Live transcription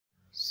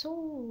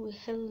So,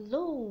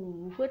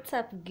 hello, what's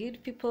up,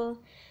 good people?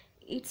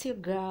 It's your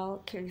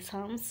girl, Kerry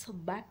Sams,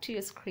 back to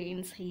your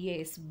screens.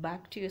 Yes,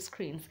 back to your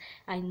screens.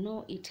 I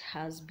know it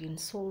has been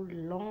so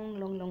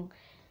long.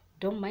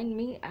 Don't mind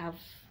me,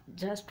 I've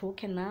just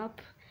woken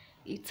up.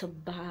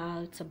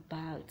 Whoa,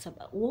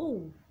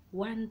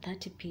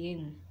 1:30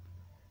 p.m.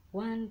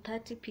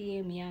 1:30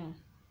 p.m. Yeah,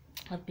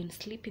 I've been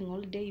sleeping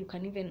all day. You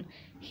can even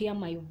hear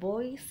my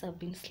voice. I've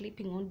been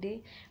sleeping all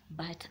day,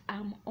 but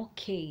I'm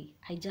okay.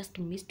 I just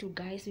missed you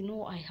guys.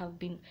 I have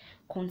been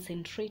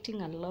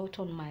concentrating a lot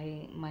on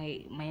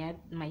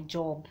my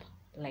job,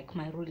 like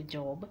my real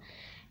job,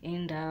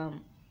 and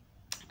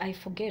I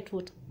forget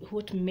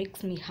what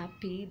makes me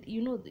happy.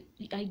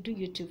 I do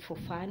YouTube for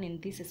fun,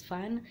 and this is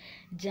fun.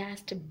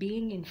 Just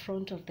being in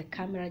front of the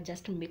camera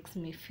just makes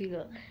me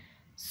feel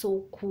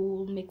so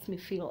cool, makes me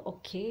feel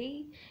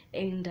okay.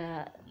 And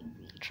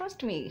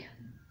trust me,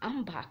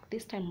 I'm back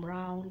this time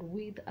round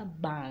with a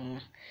bang.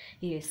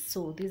 Yes,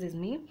 so this is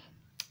me.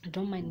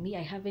 Don't mind me,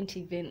 I haven't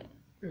even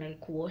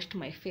like washed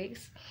my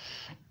face.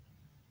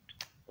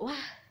 Wah,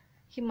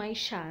 hii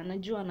maisha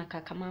najua na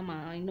kaka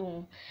mama. I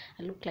know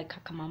I look like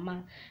kaka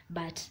mama,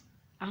 but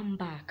I'm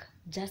back.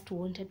 Just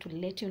wanted to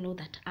let you know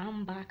that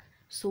I'm back,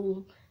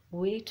 so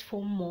wait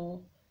for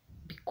more,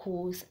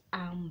 because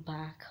I'm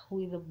back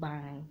with a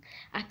bang.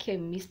 I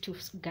missed you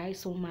guys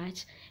so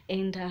much,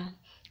 and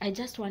I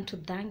just want to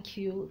thank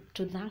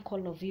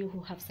all of you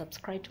who have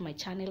subscribed to my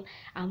channel.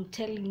 I'm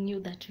telling you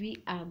that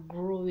we are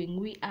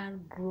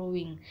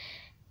growing.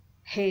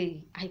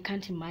 Hey, I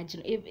can't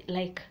imagine if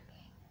like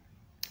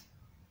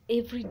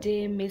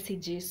everyday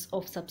messages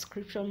of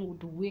subscription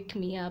would wake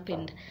me up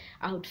and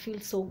I would feel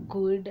so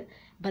good.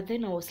 But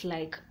then I was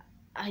like,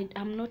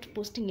 I'm not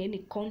posting any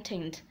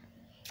content.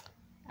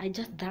 I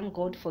just thank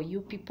God for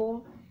you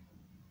people.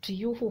 To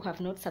you who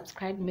have not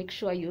subscribed, make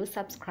sure you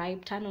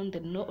subscribe, turn on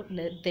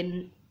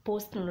the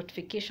post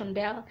notification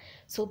bell,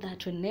 so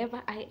that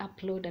whenever I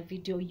upload a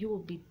video, you will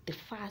be the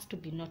first to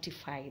be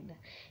notified.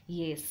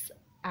 Yes,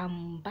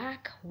 I'm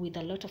back with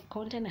a lot of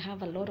content. I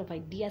have a lot of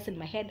ideas in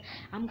my head.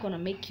 I'm gonna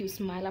make you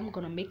smile. I'm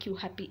gonna make you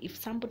happy. If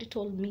somebody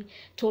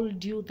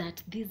told you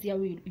that this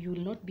year you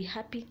will not be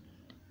happy,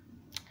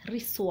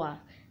 riswa,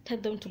 tell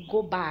them to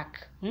go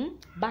back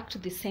to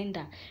the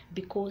sender,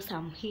 because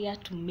I'm here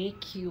to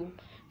make you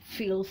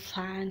feel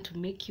fun, to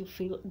make you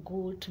feel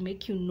good, to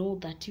make you know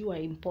that you are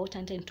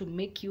important, and to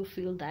make you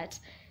feel that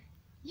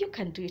you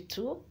can do it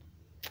too.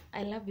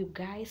 I love you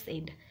guys,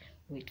 and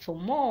wait for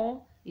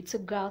more. It's a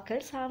girl,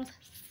 Kelsams,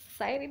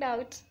 signing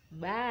out.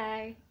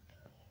 Bye.